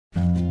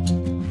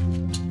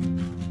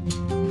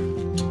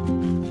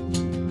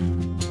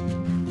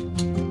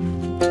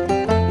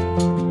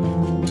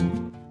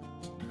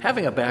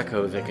Having a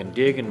backhoe that can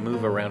dig and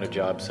move around a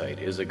job site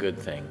is a good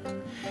thing.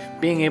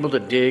 Being able to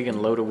dig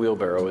and load a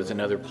wheelbarrow is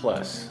another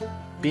plus.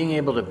 Being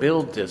able to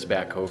build this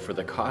backhoe for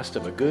the cost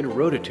of a good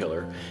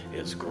rototiller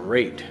is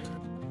great.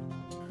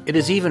 It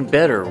is even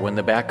better when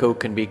the backhoe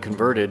can be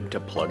converted to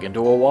plug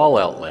into a wall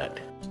outlet.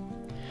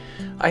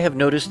 I have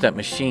noticed that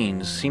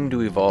machines seem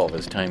to evolve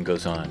as time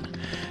goes on.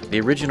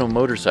 The original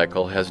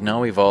motorcycle has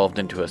now evolved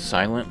into a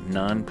silent,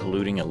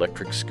 non-polluting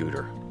electric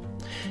scooter.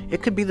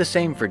 It could be the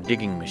same for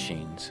digging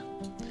machines.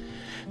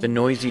 The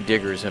noisy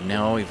diggers have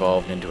now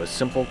evolved into a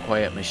simple,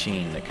 quiet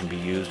machine that can be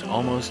used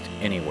almost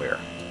anywhere.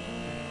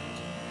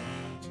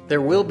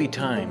 There will be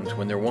times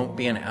when there won't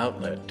be an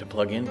outlet to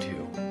plug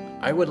into.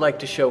 I would like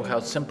to show how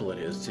simple it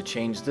is to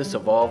change this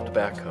evolved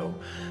backhoe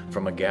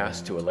from a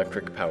gas to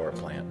electric power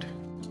plant.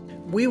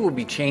 We will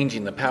be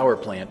changing the power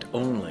plant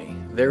only.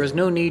 There is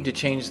no need to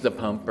change the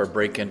pump or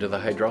break into the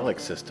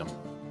hydraulic system.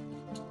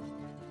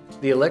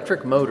 The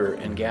electric motor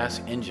and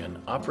gas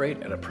engine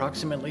operate at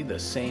approximately the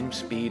same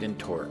speed and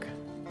torque.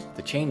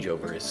 The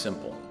changeover is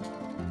simple.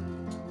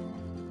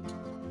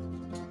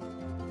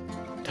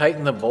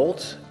 Tighten the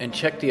bolts and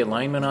check the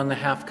alignment on the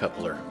half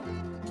coupler.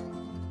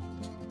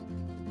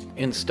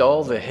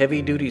 Install the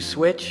heavy-duty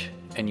switch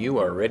and you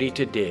are ready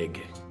to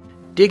dig.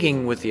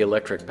 Digging with the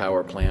electric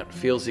power plant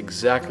feels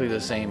exactly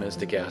the same as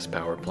the gas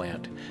power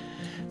plant.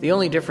 The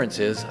only difference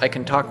is I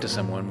can talk to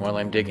someone while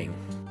I'm digging.